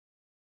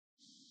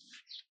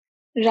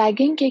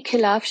Ragging के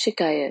खिलाफ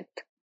शिकायत।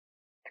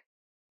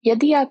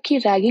 यदि आपकी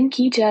रैगिंग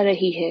की जा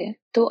रही है,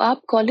 तो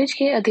आप कॉलेज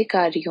के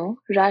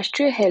अधिकारियों,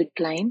 राष्ट्रीय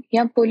हेल्पलाइन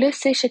या पुलिस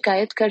से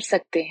शिकायत कर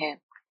सकते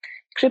हैं।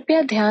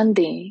 कृपया ध्यान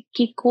दें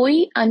कि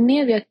कोई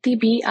अन्य व्यक्ति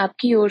भी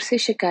आपकी ओर से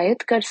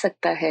शिकायत कर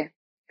सकता है।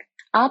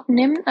 आप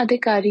निम्न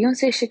अधिकारियों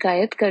से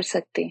शिकायत कर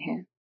सकते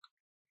हैं।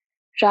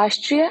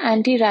 राष्ट्रीय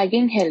एंटी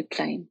रैगिंग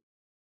हेल्पलाइन।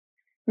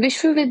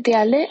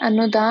 विश्वविद्यालय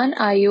अनुदान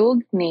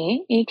आयोग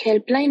ने एक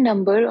हेल्पलाइन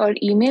नंबर और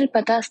ईमेल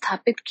पता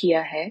स्थापित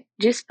किया है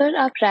जिस पर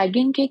आप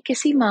रैगिंग के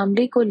किसी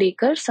मामले को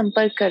लेकर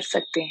संपर्क कर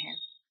सकते हैं।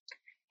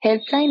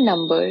 हेल्पलाइन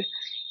नंबर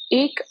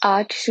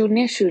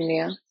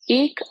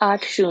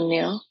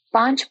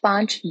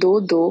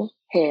 1800-180-5522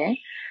 है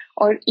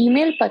और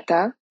ईमेल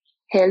पता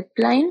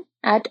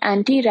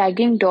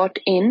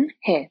helpline@antiragging.in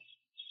है।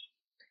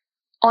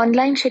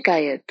 ऑनलाइन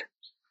शिकायत।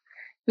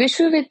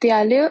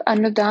 विश्वविद्यालय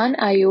अनुदान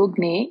आयोग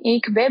ने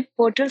एक वेब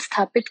पोर्टल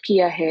स्थापित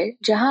किया है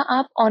जहां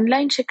आप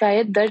ऑनलाइन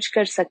शिकायत दर्ज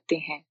कर सकते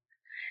हैं।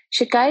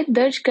 शिकायत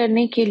दर्ज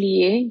करने के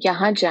लिए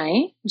यहां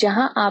जाएं,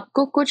 जहां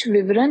आपको कुछ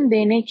विवरण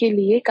देने के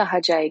लिए कहा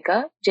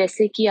जाएगा,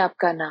 जैसे कि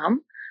आपका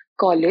नाम,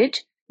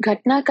 कॉलेज,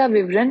 घटना का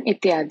विवरण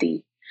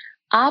इत्यादि।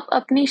 आप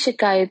अपनी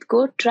शिकायत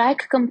को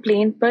ट्रैक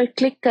कंप्लेंट पर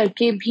क्लिक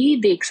करके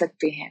भी देख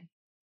सकते हैं।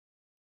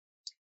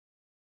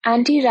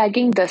 एंटी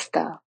रैगिंग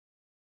दस्ता।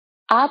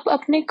 आप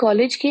अपने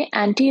कॉलेज के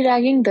एंटी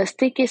रैगिंग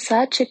दस्ते के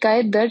साथ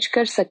शिकायत दर्ज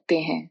कर सकते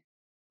हैं।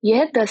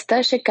 यह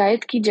दस्ता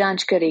शिकायत की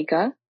जांच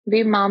करेगा,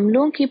 वे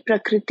मामलों की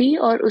प्रकृति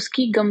और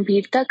उसकी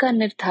गंभीरता का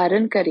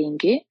निर्धारण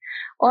करेंगे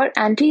और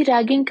एंटी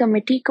रैगिंग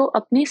कमेटी को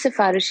अपनी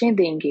सिफारिशें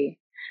देंगे।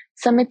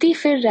 समिति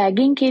फिर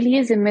रैगिंग के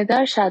लिए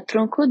जिम्मेदार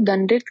छात्रों को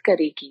दंडित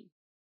करेगी।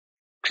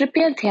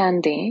 कृपया ध्यान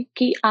दें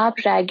कि आप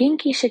रैगिंग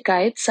की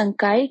शिकायत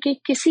संकाय के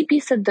किसी भी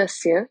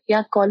सदस्य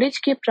या कॉलेज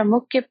के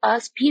प्रमुख के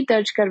पास भी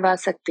दर्ज करवा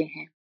सकते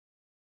हैं।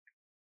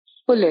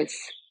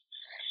 पुलिस।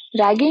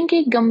 रैगिंग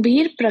के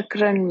गंभीर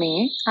प्रकरण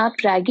में आप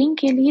रैगिंग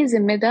के लिए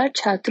जिम्मेदार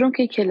छात्रों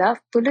के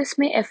खिलाफ पुलिस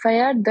में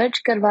एफआईआर दर्ज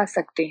करवा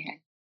सकते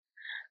हैं।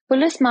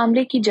 पुलिस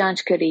मामले की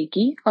जांच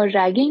करेगी और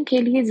रैगिंग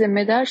के लिए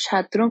जिम्मेदार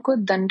छात्रों को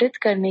दंडित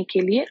करने के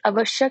लिए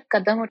आवश्यक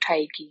कदम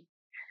उठाएगी।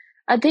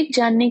 अधिक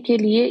जानने के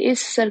लिए इस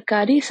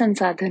सरकारी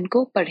संसाधन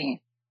को पढ़ें।